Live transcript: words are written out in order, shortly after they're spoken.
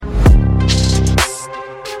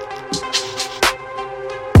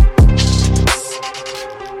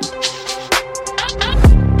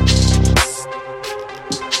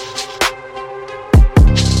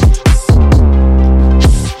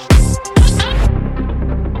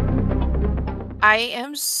I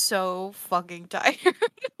am so fucking tired.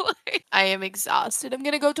 Like, I am exhausted. I'm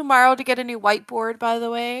gonna go tomorrow to get a new whiteboard, by the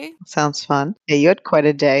way. Sounds fun. Yeah, you had quite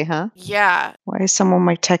a day, huh? Yeah, Why is someone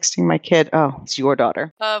texting my kid? Oh, it's your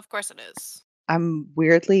daughter. of course it is. I'm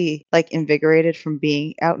weirdly like invigorated from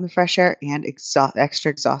being out in the fresh air and extra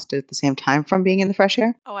exhausted at the same time from being in the fresh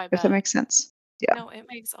air, Oh, I if that bet. makes sense. Yeah. No, it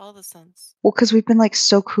makes all the sense. Well, because we've been like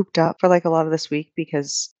so cooped up for like a lot of this week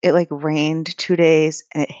because it like rained 2 days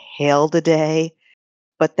and it hailed a day.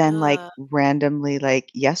 But then, like, Ugh. randomly,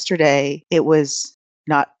 like, yesterday, it was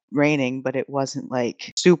not raining, but it wasn't,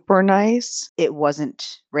 like, super nice. It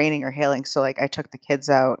wasn't raining or hailing, so, like, I took the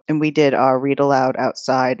kids out, and we did our read aloud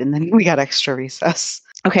outside, and then we got extra recess.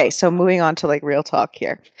 Okay, Oh, so moving on to, like, real talk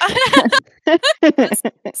here. this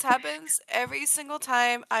happens every single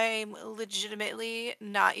time. I'm legitimately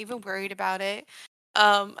not even worried about it.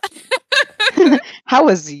 Um, How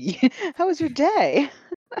was how was your day?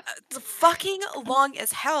 it's fucking long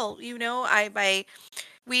as hell.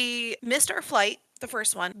 We missed our flight, the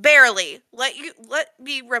first one, barely. Let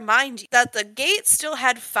me remind you that the gate still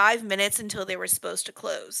had 5 minutes until they were supposed to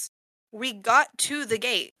close. We got to the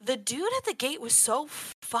gate. The dude at the gate was so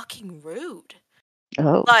fucking rude.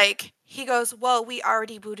 Oh, Like, he goes, "Well, we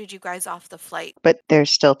already booted you guys off the flight." but there's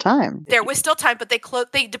still time. There was still time, but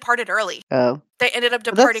they departed early. Oh. They ended up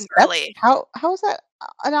Well, departing that's early. how is that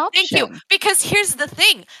an Thank you. option? Because here's the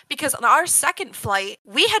thing. Because on our second flight,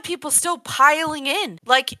 we had people still piling in.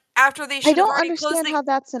 Like, after they I should have don't already closed understand the. how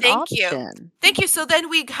that's an Thank you. option. Thank you. So then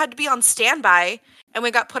we had to be on standby and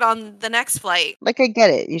we got put on the next flight. Like, I get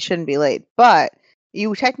it, you shouldn't be late, but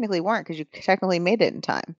you technically weren't because you technically made it in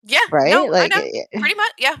time, Yeah, right? no, I Like, know. Pretty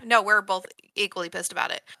much. Yeah, no, we're both equally pissed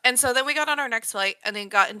about it. And so then we got on our next flight and then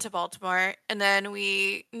got into Baltimore. And then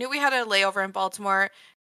we knew we had a layover in Baltimore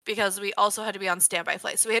because we also had to be on standby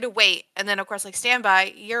flight. So we had to wait. And then, of course, like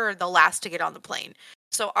standby, you're the last to get on the plane.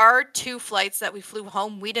 So our two flights that we flew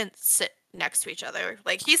home, we didn't sit next to each other.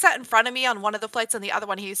 Like, he sat in front of me on one of the flights, and the other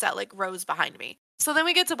one he sat like rows behind me. So then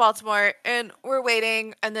we get to Baltimore and we're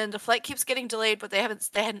waiting, and then the flight keeps getting delayed, but they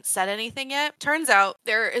hadn't said anything yet. Turns out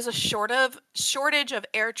there is a shortage of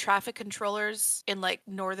air traffic controllers in like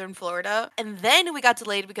northern Florida. And then we got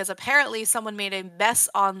delayed because apparently someone made a mess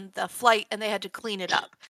on the flight and they had to clean it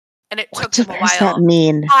up. And it took them a does that while.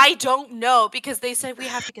 mean? I don't know because they said we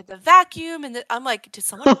have to get the vacuum, and I'm like,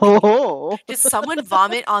 Oh, did someone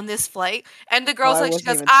vomit on this flight? And the oh, girl's I like, she wasn't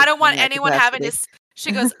goes, even I thinking don't in want that anyone having to. capacity.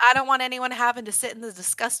 She goes, I don't want anyone having to sit in the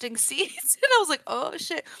disgusting seats. And I was like, oh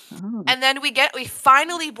shit. Oh. And then we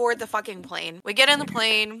finally board the fucking plane. We get in the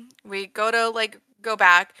plane. We go to like go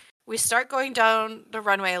back. We start going down the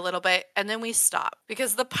runway a little bit, and then we stop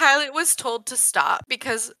because the pilot was told to stop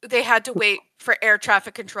because they had to wait for air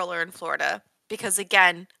traffic controller in Florida because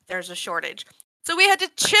again, there's a shortage. So we had to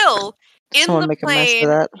chill in Someone the make a mess of plane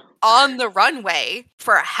that. on the runway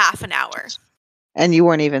for a half an hour. And you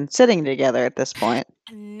weren't even sitting together at this point.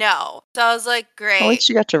 No. So I was like, At great. least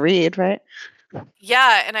you got to read, right?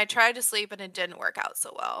 Yeah, and I tried to sleep and it didn't work out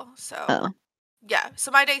so well. So Oh. yeah,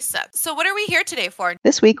 so my day sucked. So what are we here today for?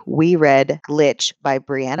 This week we read Glitch by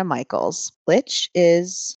Briana Michaels. Glitch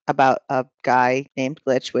is about a guy named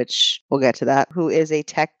Glitch, which we'll get to that, who is a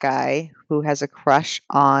tech guy who has a crush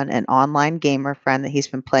on an online gamer friend that he's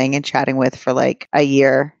been playing and chatting with for like a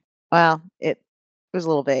year. Well, it was a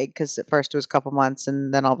little vague because at first it was a couple months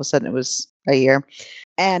and then all of a sudden it was a year.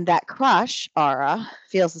 And that crush, Ara,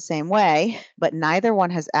 feels the same way, but neither one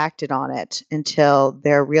has acted on it until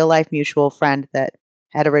their real life mutual friend that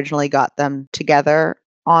had originally got them together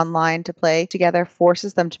online to play together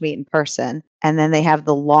forces them to meet in person. And then they have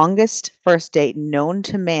the longest first date known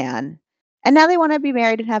to man. And now they want to be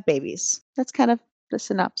married and have babies. That's kind of the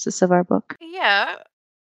synopsis of our book. Yeah.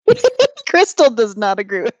 Crystal does not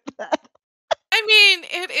agree with that. I mean,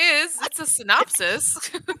 it is. It's a synopsis.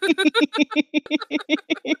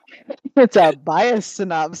 It's a biased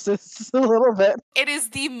synopsis, a little bit. It is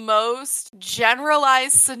the most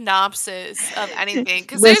generalized synopsis of anything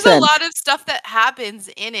because there's a Listen, lot of stuff that happens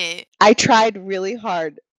in it. I tried really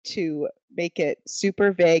hard to make it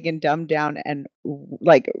super vague and dumbed down and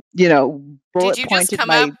like, bullet Did you just pointed come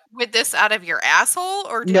my up with this out of your asshole,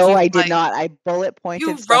 or did No, you I did like not. I bullet you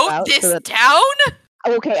pointed stuff wrote out so this that down?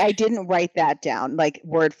 okay, I didn't write that down like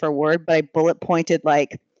word for word, but I bullet pointed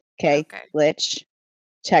like, okay, Okay. glitch,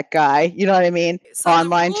 tech guy, you know what I mean? So the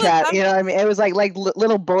Online rule of chat, thumb, you know what I mean? It was like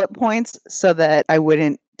little bullet points so that I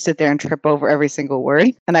wouldn't sit there and trip over every single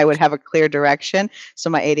word and I would have a clear direction so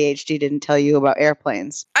my ADHD didn't tell you about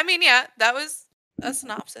airplanes. I mean, yeah, that was a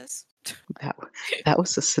synopsis. That that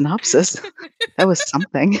was a synopsis. That was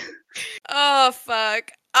something. Oh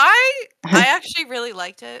fuck. I actually really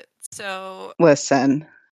liked it. So Listen,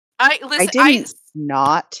 I I listen. didn't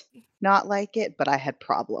not like it, but I had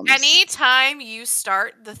problems. Anytime you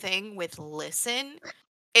start the thing with listen,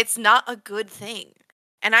 it's not a good thing.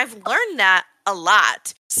 And I've learned that a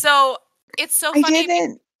lot. So it's so I funny.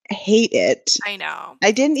 didn't hate it. I know.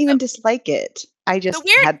 I didn't So even dislike it. I the just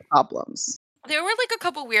weird had problems. there were like a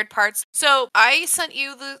couple weird parts. So I sent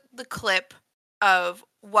you the clip of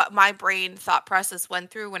what my brain thought process went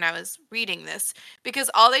through when I was reading this because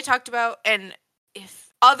all they talked about, and if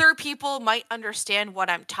other people might understand what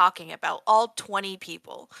I'm talking about, all 20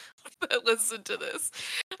 people that listen to this.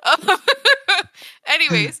 Um,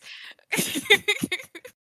 anyways,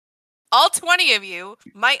 all 20 of you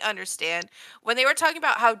might understand when they were talking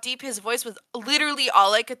about how deep his voice was. Literally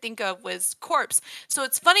all I could think of was corpse. So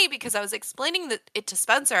it's funny because I was explaining it to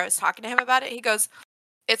Spencer. I was talking to him about it. He goes,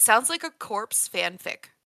 it sounds like a corpse fanfic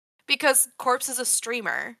because corpse is a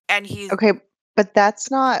streamer and Okay, but that's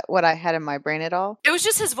not what I had in my brain at all. it was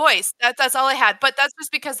just his voice. That's all I had, but that's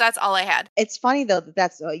just because that's all I had. It's funny though that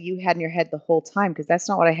that's what you had in your head the whole time because that's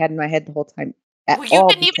not what I had in my head the whole time at Well, you all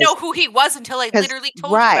didn't even know who he was until I because literally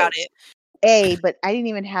told you about right. it. But I didn't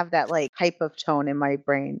even have that like type of tone in my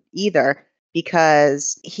brain either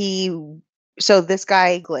because so this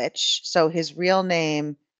guy Glitch, so his real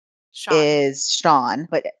name Sean, is Sean,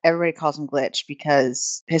 but everybody calls him Glitch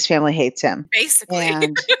because his family hates him. basically.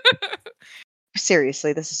 And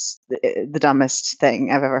seriously, this is the dumbest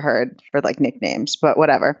thing I've ever heard for like nicknames, but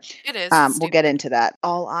whatever. It is. It's We'll get stupid. into that.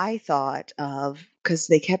 All I thought of, because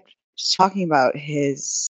they kept talking about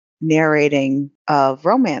his narrating of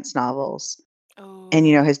romance novels and,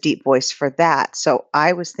 Oh, his deep voice for that. So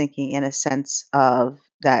I was thinking in a sense of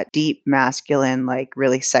that deep, masculine, like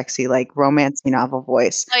really sexy, like romance novel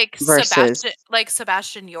voice versus Like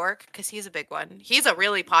Sebastian York, because he's a big one. He's a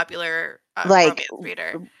really popular like romance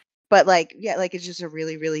reader. but like yeah, like it's just a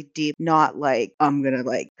really, really deep, not like I'm gonna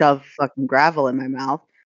like shove fucking gravel in my mouth.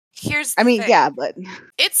 Here's I the mean, thing. yeah, but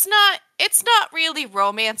It's not really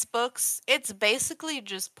romance books. It's basically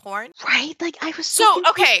just porn. right? Like I was so So,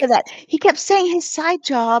 confused okay, by that. He kept saying his side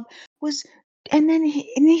job was and then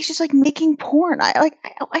he's just like making porn. I don't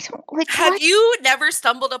like have what? you never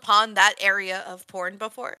stumbled upon that area of porn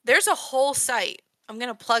before? There's a whole site. I'm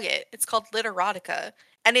going to plug it. It's called Literotica,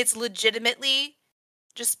 and it's legitimately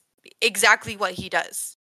just exactly what he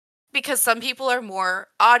does. Because some people are more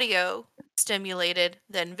audio stimulated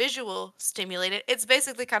than visual stimulated. It's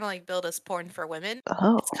basically kind of like build us porn for women. It's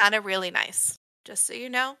Oh. kind of really nice. Just so you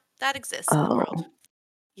know, that exists in the world. Oh.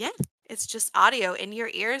 Yeah. It's just audio in your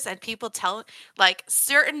ears and people tell like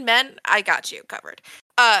certain men, I got you covered.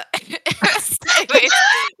 Anyways,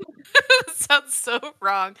 sounds so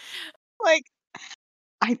wrong. Like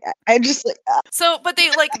I just like So, but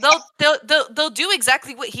they like they'll do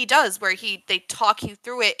exactly what he does, where they talk you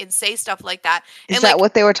through it and say stuff like that, is and that like,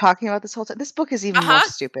 what they were talking about this whole time? This book is even more uh-huh,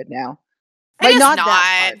 stupid now. it Like is not that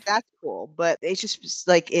not. part. That's cool, but it's just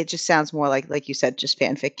like it just sounds more like you said, just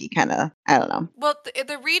fanficky kind of. I don't know. Well,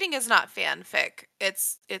 the reading is not fanfic.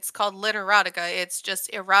 It's called literotica. It's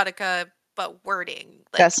just erotica but wording.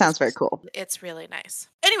 That Like sounds very cool. it's really nice.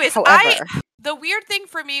 Anyways, I However, the weird thing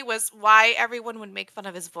for me was why everyone would make fun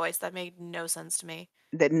of his voice. That made no sense to me.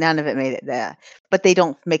 that none of it made it there. But they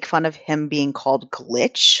don't make fun of him being called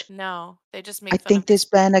glitch. No, they just I make fun of think his there's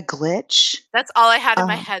been a glitch. That's all I had in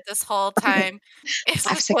my Um, head this whole time. It's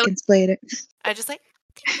 5 just like seconds later. I just like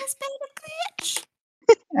there's been a glitch.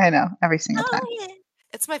 I know every single time. Oh yeah.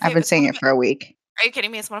 It's my I've favorite. been It's one saying of it my for a week. Are you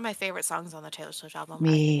kidding me? It's one of my favorite songs on the Taylor Swift album.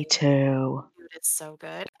 Me too. Dude, it's so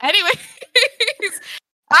good. Anyways,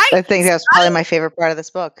 I I think that was I probably my favorite part of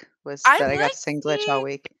this book was I that I got to liked sing glitch all the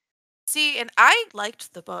week. see, and I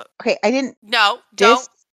liked the book. Okay, I didn't No, dislike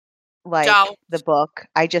the book.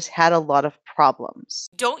 I just had a lot of problems.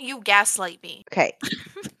 don't you gaslight me. Okay,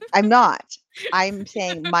 I'm not. I'm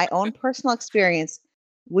saying my own personal experience.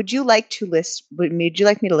 Would you like me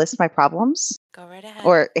to list my problems Go right ahead.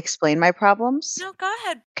 or explain my problems? No, go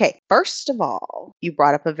ahead. Okay, first of all, you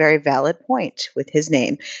brought up a very valid point with his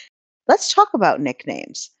name. Let's talk about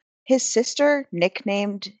nicknames. His sister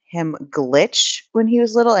nicknamed him Glitch when he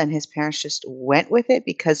was little, and his parents just went with it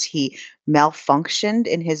because he malfunctioned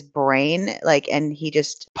in his brain. Like, and he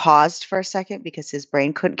just paused for a second because his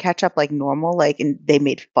brain couldn't catch up like normal. Like, and they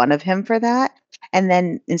made fun of him for that. And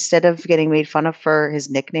then instead of getting made fun of for his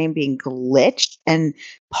nickname being Glitch and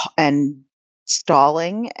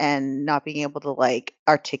stalling and not being able to like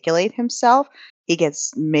articulate himself, he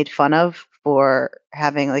gets made fun of for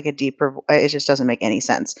having like a deeper it just doesn't make any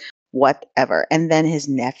sense whatever. And then his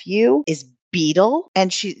nephew is beetle,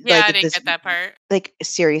 and she Yeah, I like didn't this get that part. like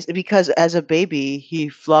serious because as a baby he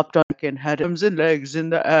flopped on and had arms and legs in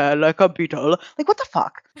the air like a beetle. Like what the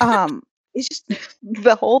fuck? It's just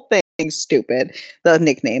the whole thing's stupid. The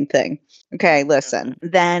nickname thing. Oh Okay, my god. listen.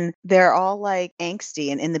 Then they're all like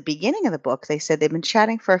angsty, and in the beginning of the book, they said they've been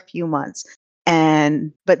chatting for a few months,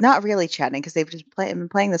 and but not really chatting because they've just been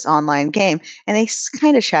playing this online game, and they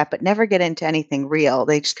kind of chat but never get into anything real.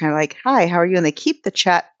 They just kind of like, "Hi, how are you?" and they keep the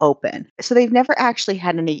chat open. So they've never actually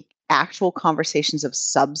had any actual conversations of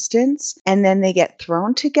substance, and then they get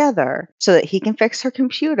thrown together so that he can fix her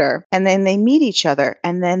computer, and then they meet each other,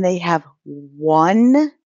 and then they have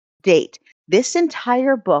one date. This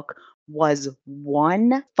entire book was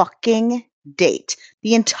one fucking date.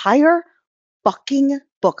 The entire fucking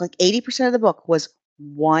book, like 80% of the book was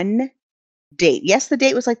one date. Yes, the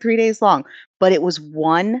date was like 3 days long, but it was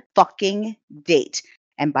one fucking date.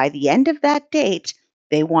 And by the end of that date,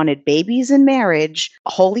 they wanted babies and marriage.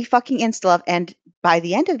 Holy fucking insta love. And by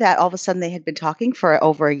the end of that, all of a sudden they had been talking for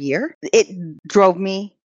over a year. It drove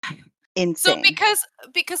me So insane. because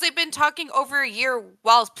they've been talking over a year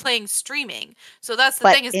while playing streaming. So that's the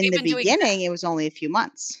But thing is in they've the been doing that. beginning, it was only a few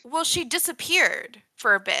months. Well, she disappeared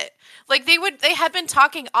for a bit. Like they had been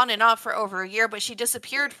talking on and off for over a year, but she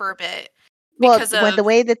disappeared for a bit Well, because when the of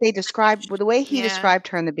way that they described, well, the way he yeah. described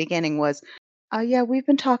her in the beginning was, "Oh yeah, we've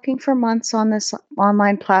been talking for months on this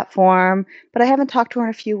online platform, but I haven't talked to her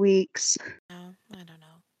in a few weeks." No, I don't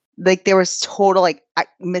know. Like there was total like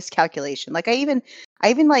miscalculation. Like I even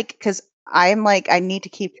like because I'm like I need to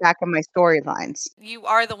keep track of my storylines. You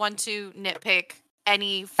are the one to nitpick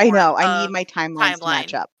any I form know I need of my timelines to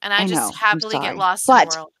match timeline, up. and I I just know. I'm happily get sorry, lost in the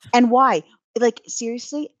but world. and why? Like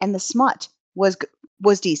seriously, and the smut was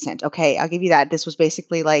decent. Okay, I'll give you that. This was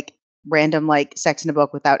basically like random like sex in a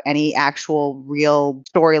book without any actual real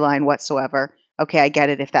storyline whatsoever. Okay, I get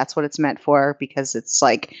it if that's what it's meant for because it's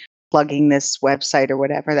like plugging this website or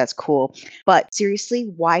whatever. That's cool. But seriously,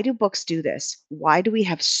 why do books do this? Why do we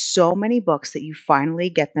have so many books that you finally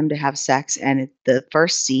get them to have sex and the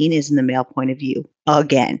first scene is in the male point of view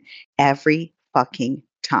again every fucking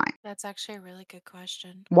time? That's actually a really good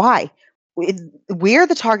question. Why? We're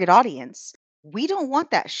the target audience. We don't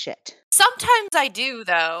want that shit. Sometimes I do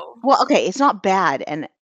though. Well, okay, it's not bad, and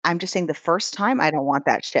I'm just saying the first time I don't want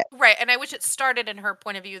that shit. Right, and I wish it started in her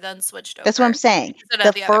point of view, then switched That's what I'm over saying. instead The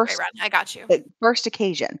of the other way first around. I got you. the first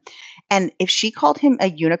occasion. And if she called him a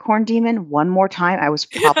unicorn demon one more time, I was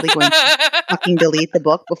probably going to fucking delete the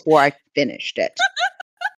book before I finished it.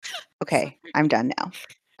 Okay, Sorry. I'm done now.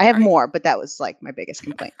 I have Are more, but that was like my biggest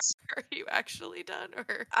complaints. are you actually done?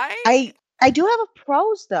 Or I I do have a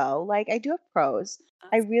pros though. Like I do have pros.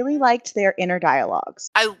 I that's really good. liked their inner dialogues.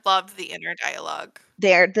 I loved the inner dialogue.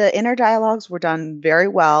 The inner dialogues were done very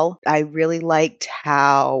well. I really liked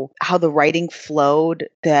how the writing flowed,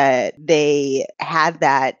 that they had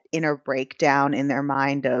that inner breakdown in their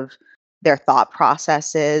mind of their thought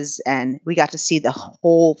processes, and we got to see the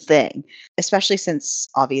whole thing, especially since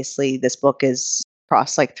obviously this book is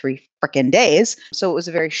across like 3 frickin' days. So it was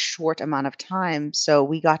a very short amount of time. So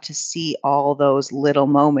we got to see all those little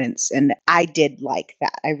moments. And I did like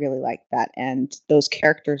that. I really liked that. And those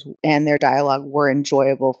characters and their dialogue were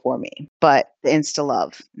enjoyable for me. But the insta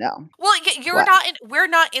love, no. Well, you're What? not in, we're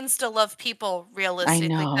not insta love people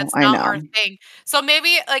realistically. That's I not our know. thing. So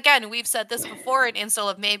maybe again, we've said this before in insta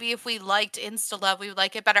love. Maybe if we liked insta love, we would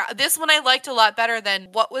like it better. This one I liked a lot better than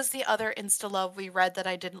what was the other insta love we read that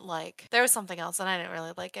I didn't like. There was something else and I didn't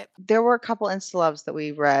really like it. There were a couple insta loves that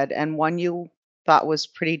we read, and one you thought was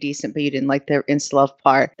pretty decent, but you didn't like the insta love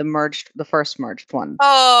part. The first merged one.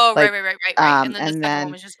 Oh, right, Like, right, right, right, right. And then the and second one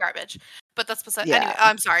then was just garbage. But that's beside anyway, yeah,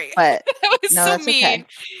 I'm sorry. but That was no, so that's mean.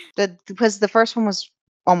 okay. Because the first one was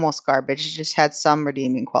almost garbage. It just had some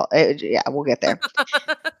redeeming quality. Yeah, we'll get there.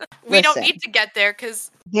 We don't need Listen, to get there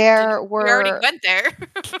because there we already were went there.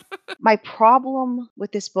 my problem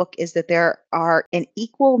with this book is that there are an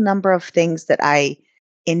equal number of things that I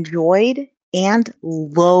enjoyed and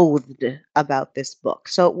loathed about this book.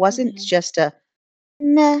 So it wasn't Mhm. just a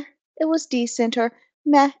meh, it was decent, or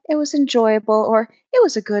meh, it was enjoyable, or it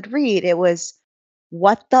was a good read. It was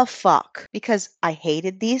what the fuck? Because I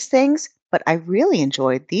hated these things, but I really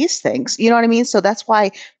enjoyed these things. You know what I mean? So that's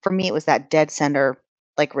why for me it was that dead center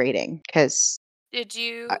like rating because Did it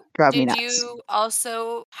you drove me did nuts. you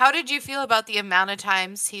also how did you feel about the amount of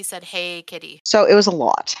times he said, "Hey, kitty"? So it was a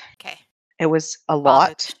lot. Okay, It was a bothered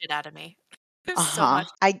lot. the shit out of me. So Uh-huh. much.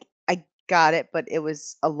 I got it, but it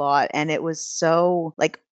was a lot and it was so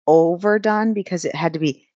like overdone because it had to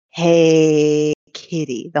be hey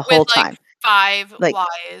kitty the With, whole like, time. 5 Like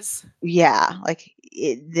Ys. yeah, like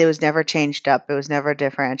it was never changed up. It was never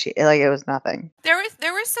differentiated. Like, it was nothing. There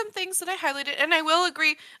were some things that I highlighted, and I will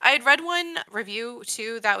agree. I had read one review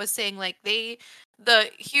too that was saying like the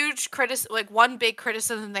huge like one big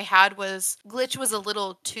criticism they had was Glitch was a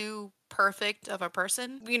little too perfect of a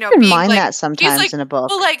person. You know, I didn't being mind like that he's sometimes like in a the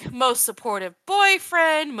book. like most supportive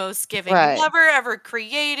boyfriend, most giving Right. lover ever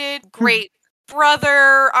created, great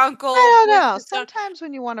brother, uncle, I don't this, know. this, that. Sometimes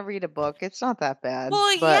when you want to read a book, it's not that bad,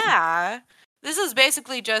 Well, but yeah. This is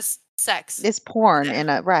basically just sex. it's porn in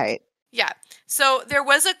a right. Yeah. So there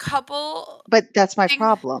was a couple But that's my things.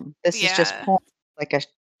 problem. This is just Yeah. porn, like a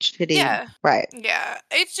shitty Yeah. right. Yeah.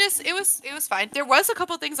 It's just it was fine. There was a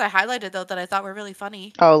couple things I highlighted though that I thought were really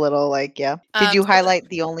funny. Oh, a little like, yeah. Did you So highlight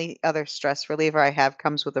the only other stress reliever I have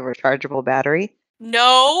comes with a rechargeable battery?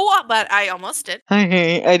 no, but I almost did.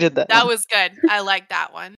 I did that That one. was good. I like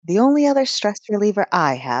that one. The only other stress reliever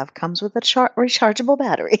I have comes with a rechargeable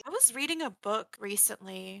battery. I was reading a book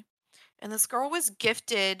recently and this girl was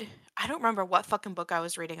gifted. I don't remember what fucking book I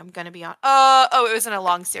was reading. I'm gonna be on. Oh, it was in a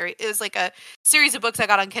long series. It was like a series of books I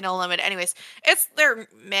got on Kindle Unlimited. Anyways, they're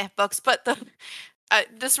meh books, but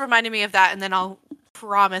this reminded me of that, and then I'll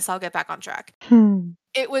promise I'll get back on track. Hmm.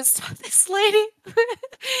 It was this lady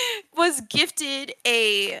was gifted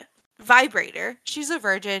a vibrator. She's a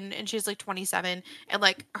virgin and she's like 27, and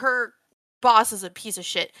like her boss is a piece of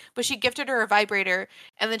shit, but she gifted her a vibrator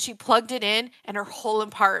and then she plugged it in and her whole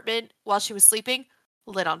apartment while she was sleeping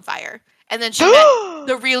lit on fire. And then she met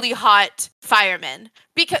the really hot fireman.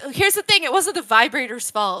 Because here's the thing, it wasn't the vibrator's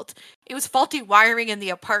fault. It was faulty wiring in the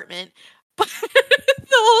apartment. But the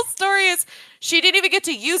whole story is she didn't even get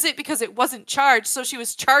to use it because it wasn't charged. So she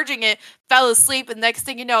was charging it, fell asleep, and next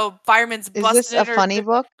thing you know, fireman's Is this busted a in her. funny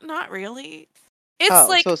book? Not really. It's Oh, so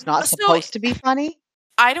like it's not so. supposed to be funny?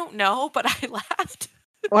 I don't know, but I laughed.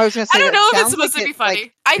 Well, I was gonna I say don't that know if it's sounds supposed like to be it like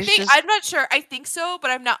funny. I it's think just I'm not sure. I think so,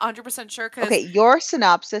 but I'm not 100% sure because. okay, your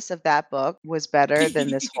synopsis of that book was better than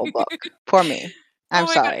this whole book for me. I'm Oh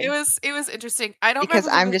my god, sorry. it was interesting. I don't Because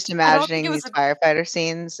remember I'm just I don't think imagining it was these firefighter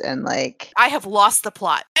scenes and like I have lost the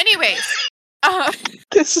plot. Anyways, uh,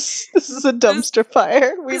 this is a this dumpster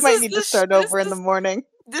fire. We this might is need to start over in the morning.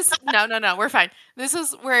 no, we're fine. This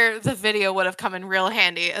is where the video would have come in real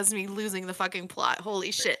handy as me losing the fucking plot.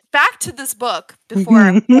 Holy shit. Back to this book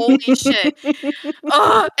before holy shit.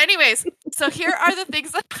 Anyways, so here are the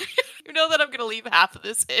things that you know that I'm gonna leave half of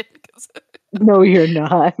this in because No, you're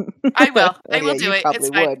not. I will. Oh I yeah, will do you it. It's probably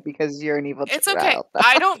fine. would because you're an evil It's okay. child.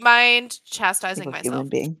 I don't mind chastising Evil myself. human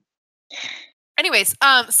being. Anyways,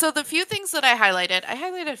 so the few things that I highlighted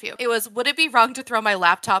a few. It was, would it be wrong to throw my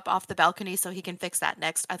laptop off the balcony so he can fix that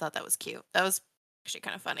next? I thought that was cute. That was actually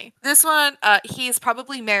kind of funny. This one, he's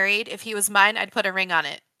probably married. If he was mine, I'd put a ring on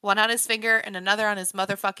it. One on his finger and another on his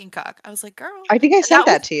motherfucking cock. I was like, girl. I think I And that sent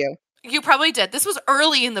was, that to you. you probably did. This was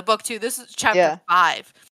early in the book, too. This is chapter Yeah.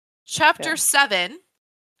 5. Chapter Yeah. 7.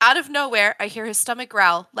 Out of nowhere, I hear his stomach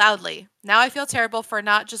growl loudly. Now I feel terrible for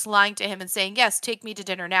not just lying to him and saying, yes, take me to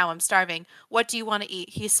dinner now, I'm starving. What do you want to eat?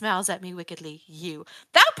 He smiles at me wickedly. You.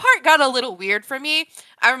 That part got a little weird for me.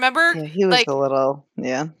 I remember, Yeah, he was like, a little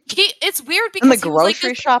yeah. it's weird And the because he was like this.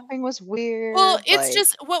 grocery shopping was Well, weird. it's Like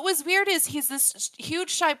just, what was weird is he's this huge,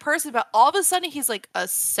 shy person, but all of a sudden he's like a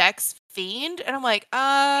sex fiend. And I'm like,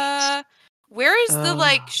 where is the,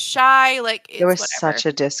 like, ugh. shy, like, There it's was whatever. such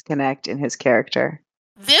a disconnect in his character.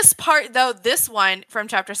 This part, though, this one from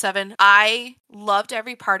chapter 7, I loved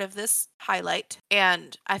every part of this highlight,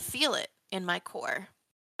 and I feel it in my core.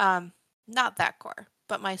 Not that core,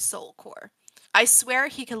 but my soul core. I swear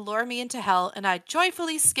he can lure me into hell, and I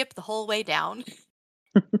joyfully skip the whole way down.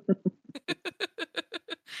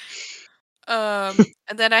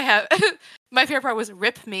 And then I have my favorite part was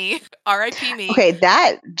rip me, R.I.P. me. Okay,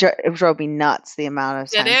 that drove me nuts the amount of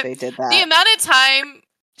Did times it? they did The that. amount of time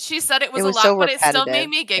she said it It was a was lot, so but it still made repetitive.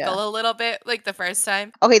 me Yeah. giggle a little bit, like the first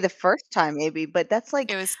time. Okay, the first time maybe, but that's It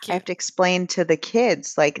like was I have cute. to explain to the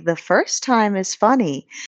kids, like the first time is funny.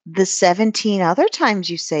 The 17 other times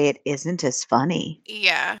you say it isn't as funny.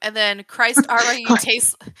 Yeah, and then Christ RIU Like,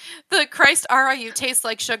 tastes the Christ RIU tastes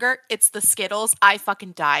like sugar. It's the Skittles. I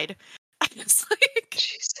fucking died. I was like,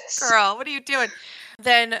 Jesus. girl, what are you doing?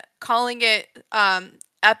 Then calling it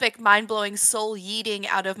epic mind-blowing soul yeeting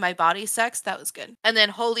out of my body sex, that was good. And then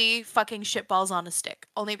holy fucking shitballs on a stick.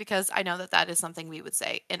 Only because I know that that is something we would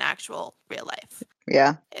say in actual real life.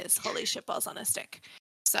 Yeah. Is holy shitballs on a stick.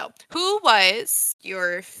 So, who was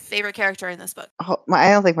your favorite character in this book?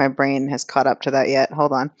 I don't think my brain has caught up to that yet.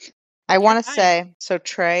 Hold on. I You're want to fine. say so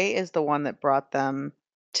Trey is the one that brought them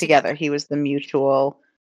together. Together. He was the mutual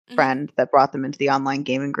Mhm. friend that brought them into the online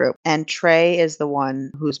gaming group. And Trey is the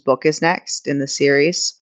one whose book is next in the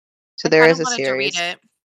series. So I there kind of is a wanted to read series. it.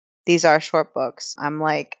 These are short books. I'm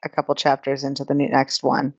like a couple chapters into the next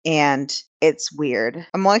one, and it's weird.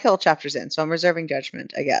 I'm only a couple chapters in, so I'm reserving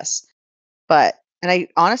judgment, I guess. But and I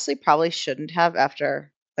honestly probably shouldn't have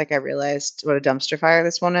after like I realized what a dumpster fire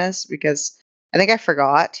this one is because I think I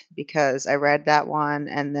forgot because I read that one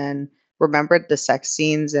and then remembered the sex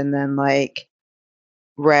scenes and then like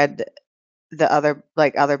read the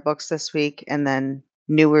other books this week and then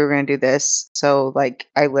knew we were going to do this. So like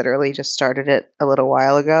I literally just started it a little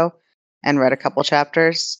while ago and read a Mhm. couple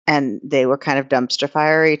chapters and they were kind of dumpster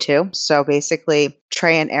fiery too. So basically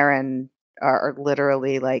Trey and Aaron are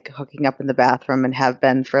literally like hooking up in the bathroom and have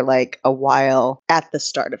been for like a while at the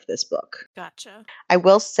start of this book. Gotcha. I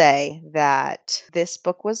will say that this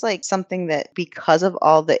book was like something that because of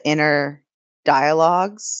all the inner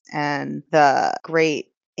dialogues and the great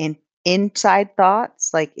inside thoughts,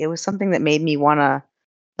 like it was something that made me want to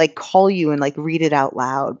like call you and like read it out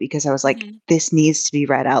loud because I was like, Mhm. this needs to be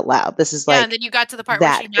read out loud. This is Yeah, and like then you got to the part where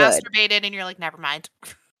that she good. masturbated, and you're like, "Never mind."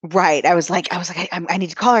 Right. I need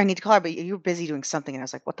to call her. I need to call her. But you were busy doing something. And I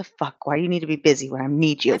was like, what the fuck? Why do you need to be busy when I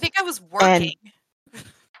need I you? think I was And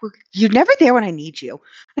working. you're never there when I need you.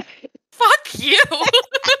 Fuck you.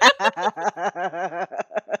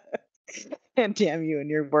 And damn you, and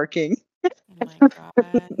you're working. Oh my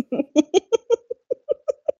god.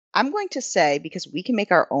 I'm going to say, because we can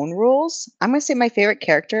make our own rules, I'm going to say my favorite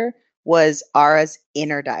character was Ara's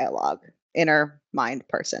inner dialogue, inner mind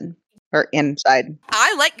person, or I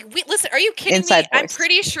like we listen, are you kidding me? inside I'm voice.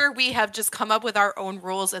 pretty sure we have just come up with our own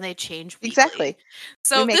rules and they change weekly. Exactly.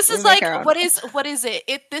 So this We is make like our own rules. what is it?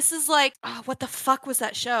 This is like what the fuck was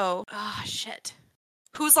that show? Oh shit.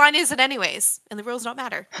 Whose line is it anyways? And the rules don't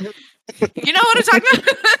matter. You know what I'm talking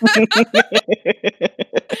about?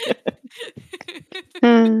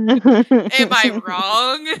 Am I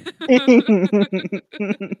wrong?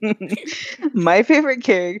 My favorite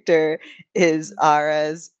character is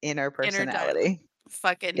Ara's inner Inner dialogue. personality.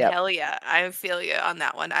 Fucking Yep. hell yeah. I feel you on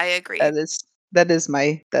that one. I agree. That is that's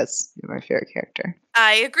my favorite character.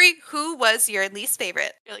 I agree. Who was your least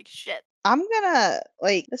favorite? You're like, shit. I'm gonna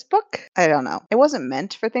like this book. I don't know. It wasn't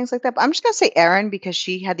meant for things like that. But I'm just gonna say Erin because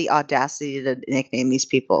she had the audacity to nickname these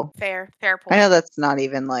people. Fair I know point. that's not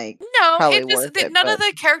even like No, probably it just worth it, none of but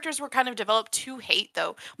the characters were kind of developed to hate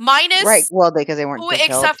though. right. Minus Well, because they weren't oh,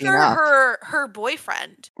 except developed for enough. her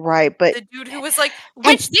boyfriend. Right, but The dude who was like and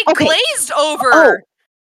which they okay. glazed over Oh, and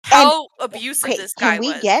how abusive okay. this guy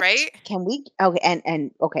was, right? Can we? Okay,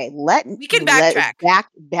 and okay. Let We can let backtrack.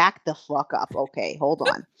 back the fuck up. Okay, hold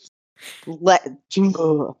on. Let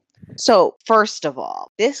so first of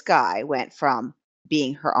all, this guy went from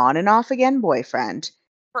being her on and off again boyfriend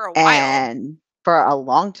For a while. and for a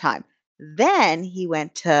long time. Then he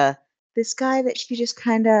went to this guy that she just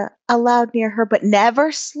kind of allowed near her but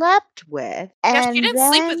never slept with. Yeah, she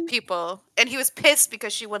didn't sleep with people, and he was pissed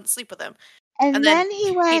because she wouldn't sleep with him. And And then then he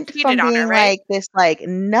he went cheated from on her, being right? like this like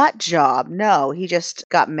nut job. No, he just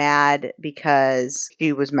got mad because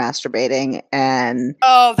she was masturbating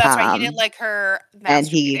Oh, that's right. He didn't um like her and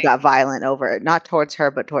he masturbating. got violent over it. Not towards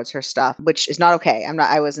her, but towards her stuff, which is not okay.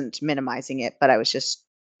 I wasn't minimizing it, but I was just,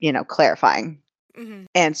 clarifying. Mhm.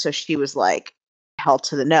 And so she was like, hell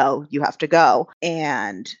to the no, you have to go.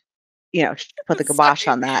 And, she put the kibosh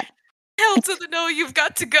Sorry. on that. Hell to the no, you've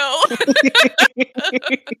got to go. That's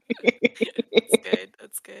good.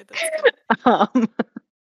 That's good. That's good. um,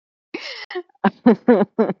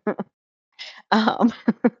 um,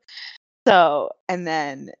 so, and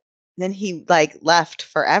then he like left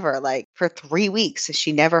forever, like for 3 weeks.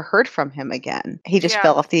 She never heard from him again. He just Yeah.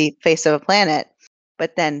 fell off the face of a planet.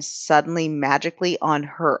 But then suddenly, magically, on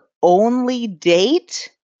her only date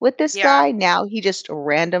with this Yeah. guy, now he just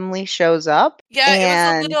randomly shows up. Yeah, it was a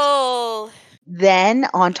And little then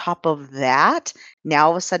on top of that, now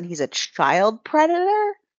all of a sudden he's a child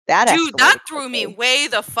predator? That dude, that escalated threw me quickly. way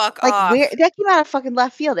the fuck Like, where off. that came out of fucking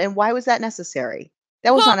left field, and why was that necessary?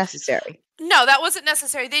 That was Well, not necessary. no, that wasn't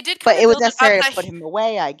necessary. They did But kind it of was build it up necessary to that put him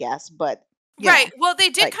away, I guess, but, right. Well, they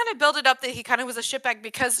did like kind of build it up that he kind of was a shitbag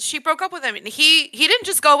because she broke up with him and he didn't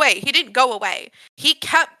just go away. He didn't go away. He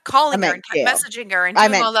kept I calling her meant and kept jail. messaging her and I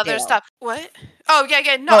doing meant all the other jail. stuff. What? Oh, yeah,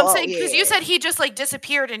 yeah. No, I'm Oh, saying yeah, because yeah, you yeah. said he just like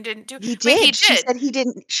disappeared and didn't do. He I mean, he did. She did. said he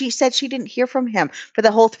didn't she said she didn't hear from him for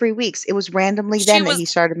the whole 3 weeks. It was randomly She then that was he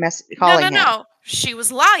started no, calling no, him. no. She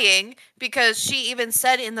was lying because she even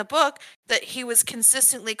said in the book that he was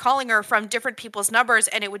consistently calling her from different people's numbers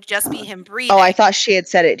and it would just be him Oh, I breathing. thought she had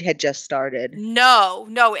said it had just started. No,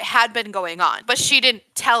 no, it had been going on, but she didn't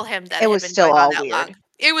tell him that It it had was been still going on all that long. weird.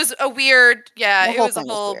 It was a weird, yeah, The it whole was a thing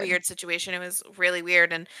was whole weird. weird situation. It was really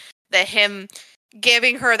weird, and that him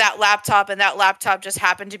giving her that laptop, and that laptop just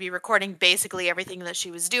happened to be recording basically everything that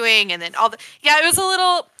she was doing, and then it was a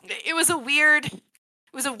little, it was a The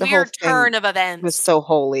whole weird thing turn of was events. so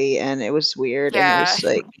holy, and it was weird, and it Yeah. was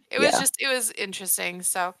like, yeah. It was interesting.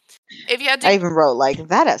 So if you had I to, even wrote like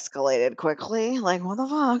that escalated quickly. Like, what the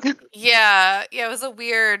fuck? yeah, it was a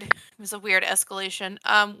weird escalation.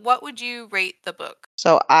 What would you rate the book?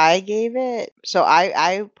 I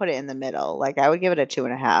put it in the middle. Like I would give it a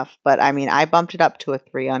 2.5, but I mean I bumped it up to a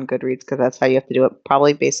 3 on Goodreads because that's how you have to do it.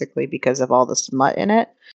 Probably basically because of all the smut in it.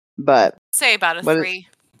 But Say about a what? 3,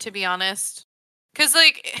 to be honest. Because,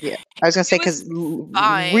 like, Yeah, I was gonna say it was because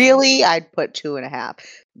fine. really I'd put 2.5,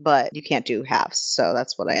 but you can't do halves, so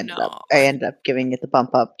that's what I ended up. No. I ended up giving it the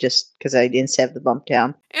bump up just because I didn't have the bump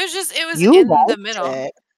down. It was You in the liked middle.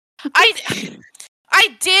 it. I I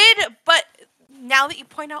did, but now that you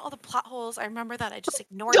point out all the plot holes, I remember that I just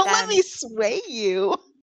ignored Don't let them. me sway you.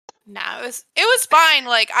 No, it was fine.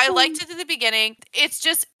 Like, I liked it at the beginning. It's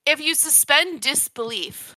just if you suspend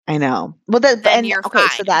disbelief, I know. Well, that then and you're okay, so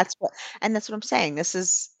fine. that's what I'm saying.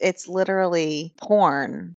 It's literally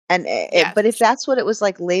porn, and but if Yes. that's what it was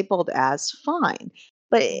like labeled as, fine.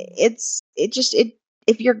 But Mm, it just it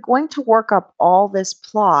if you're going to work up all this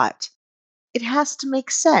plot, it has to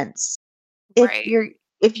make sense. If right. you're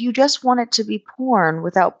if you just want it to be porn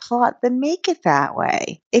without plot, then make it that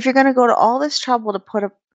way. If you're going to go to all this trouble to put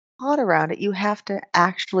a plot around it, you have to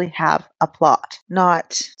actually have a plot,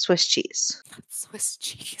 not Swiss cheese. Swiss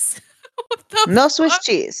cheese. What the No Swiss fuck?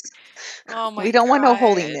 cheese. Oh We my don't want no god.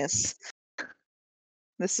 holiness.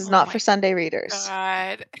 This is Oh not for my Sunday readers.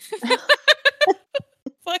 god.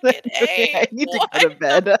 Fucking A. I need to What go to the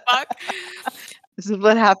bed. fuck? This is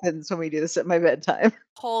what happens when we do this at my bedtime.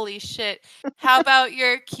 Holy shit. How about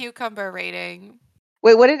your cucumber rating?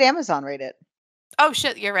 Wait, what did Amazon rate it? Oh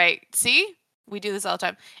shit, you're right. See? We do this all the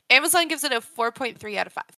time. Amazon gives it a 4.3 out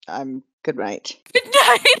of 5. I'm good night. Good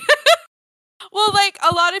night. Well, like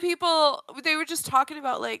a lot of people, they were just talking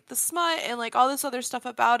about like the smut and like all this other stuff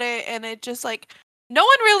about it, and it just like no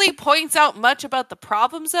one really points out much about the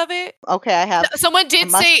problems of it. Okay, Someone I did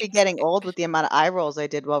must say, be getting old with the amount of eye rolls I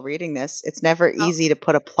did while reading this. It's never oh, easy to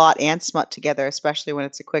put a plot and smut together, especially when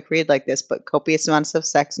it's a quick read like this, but copious amounts of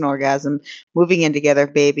sex and orgasm, moving in together,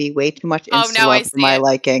 baby, way too much oh, insta now I love for see my it.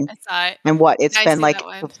 liking. I saw it. And what? It's I been see that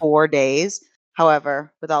like one. 4 days.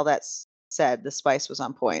 However, with all that said, the spice was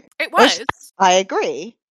on point. It Which was. I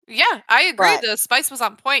agree, Yeah, I agree. but The spice was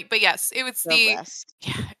on point, but yes, it was the rest.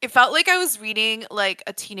 yeah, it felt like I was reading like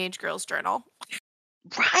a teenage girl's journal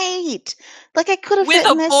Right. Like I could have with a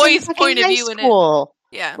written this in boy's fucking point of high view in it. school.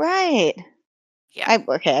 Yeah. Right. Yeah.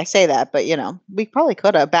 I say that, but we probably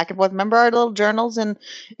could have back and forth. Remember our little journals in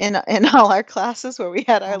all our classes where we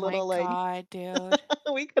had Oh our my little like god, dude.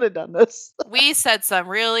 we could have done this. We said some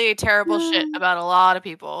really terrible shit about a lot of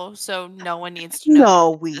people, so no one needs to know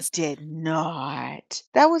No, those we exist. did not.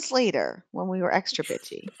 That was later when we were extra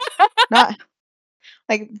bitchy. Not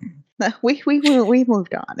like we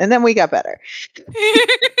moved on and then we got better.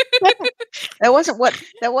 That wasn't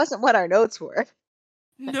what our notes were.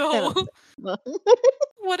 I No. don't know.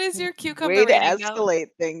 What is your cucumber Way to rating now? escalate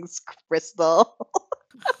things, Crystal.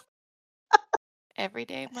 Every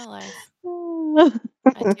day of my life,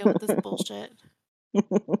 I deal with this bullshit.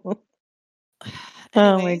 Oh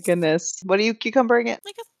my Anyways, goodness. What are you cucumbering it?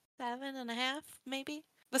 like a 7.5, maybe.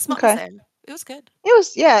 The smut was Okay. there. It was good.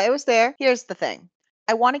 It was there. Here's the thing.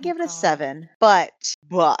 I want to Oh give it a god. 7, but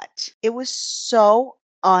it was so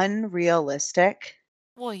unrealistic.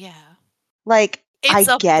 Well, yeah. Like It's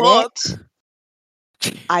a book.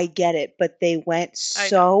 I get it, but they went I know.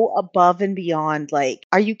 so above and beyond. Like,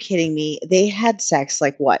 are you kidding me? They had sex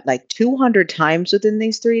like what, like 200 times within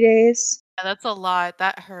these 3 days? Yeah, that's a lot.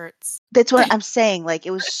 That hurts. That's what I'm saying. Like,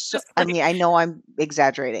 it was It's so, just I like mean, I know I'm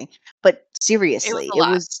exaggerating, but it was seriously, a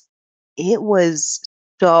lot. it was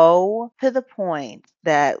so to the point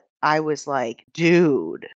that I was like,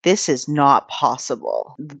 dude, this is not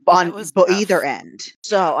possible Yeah, it on was either rough. end.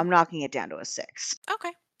 So Yeah. I'm knocking it down to a 6.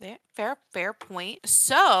 Okay. Yeah, fair point.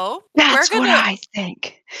 So, That's what I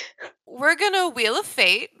think. we're gonna Wheel of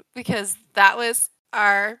Fate because that was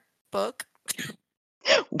our book.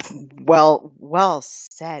 Well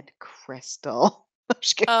said, Crystal. I'm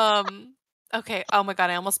just kidding. Um, okay. Oh my god,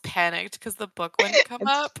 I almost panicked because the book wouldn't come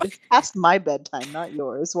up. It's past my bedtime, not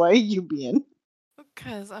yours. Why are you being?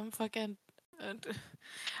 Because I'm fucking. uh,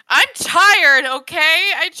 I'm tired,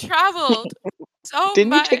 okay? I traveled so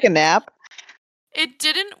Didn't you take a much. nap? It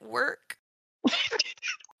didn't work.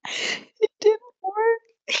 It didn't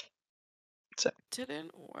work. So,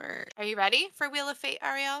 Didn't work. Are you ready for Wheel of Fate,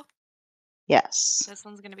 Ariel? yes. This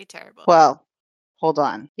one's gonna be terrible. Well, Hold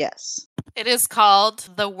on. Yes. It is called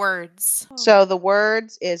The Words. So The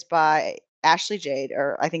Words is by Ashley Jade,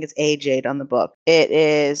 or I think it's A Jade on the book. It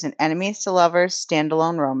is an enemies to lovers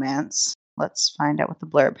standalone romance. Let's find out what the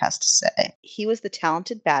blurb has to say. He was the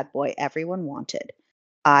talented bad boy everyone wanted.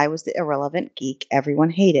 I was the irrelevant geek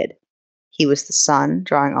everyone hated. He was the sun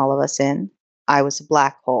drawing all of us in. I was a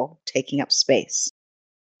black hole taking up space.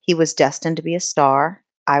 He was destined to be a star.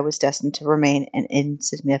 I was destined to remain an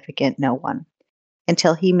insignificant no one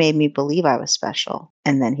until he made me believe I was special,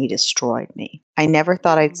 and then he destroyed me. I never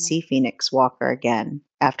thought I'd see Phoenix Walker again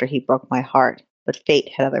after he broke my heart, but fate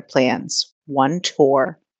had other plans. One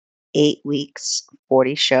tour, 8 weeks,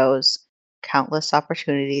 40 shows, countless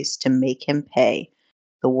opportunities to make him pay.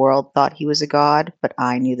 The world thought he was a god, but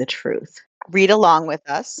I knew the truth. Read along with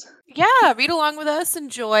us. Yeah, read along with us,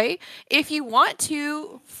 enjoy. If you want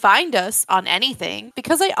to find us on anything,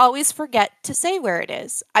 because I always forget to say where it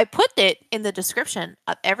is, I put it in the description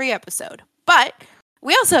of every episode. But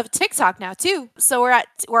we also have TikTok now too. So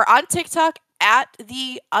we're on TikTok at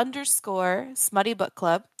the underscore Smutty Book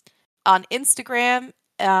Club, on Instagram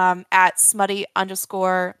at smutty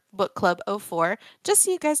underscore book club 04. Just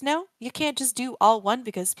so you guys know, you can't just do all one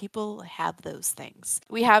because people have those things.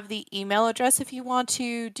 We have the email address if you want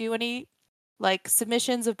to do any like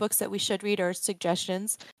submissions of books that we should read or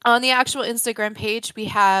suggestions. On the actual Instagram page, we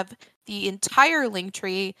have the entire link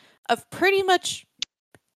tree of pretty much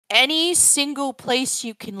any single place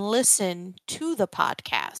you can listen to the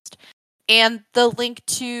podcast. And the link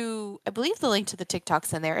to, I believe the link to the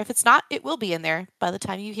TikTok's in there. If it's not, it will be in there by the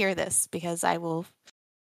time you hear this because I will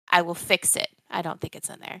fix it. I don't think it's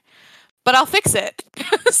in there, but I'll fix it.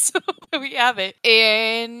 So we have it.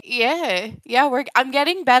 And yeah, I'm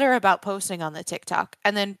getting better about posting on the TikTok.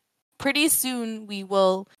 And then pretty soon we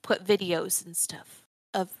will put videos and stuff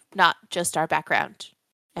of not just our background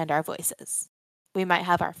and our voices. We might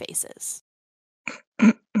have our faces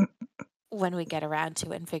when we get around to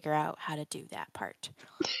it and figure out how to do that part.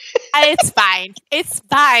 It's fine. It's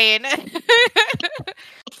fine.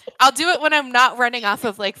 I'll do it when I'm not running off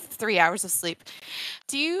of like 3 hours of sleep.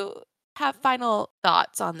 Do you have final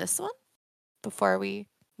thoughts on this one before we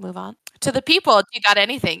move on? To the people, you got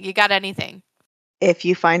anything? You got anything? If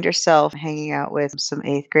you find yourself hanging out with some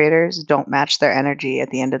 8th graders, don't match their energy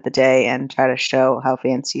at the end of the day and try to show how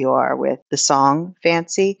fancy you are with the song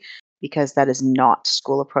Fancy, because that is not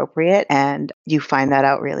school appropriate. And you find that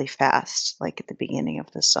out really fast, like at the beginning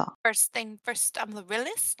of the song. First thing first, I'm the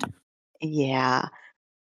realist. Yeah.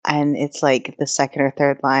 And it's like the second or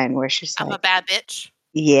third line where she's I'm a like, bad bitch.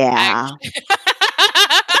 yeah.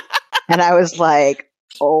 And I was like,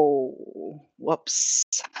 oh, whoops.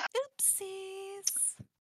 Oopsies.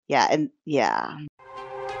 Yeah. And yeah.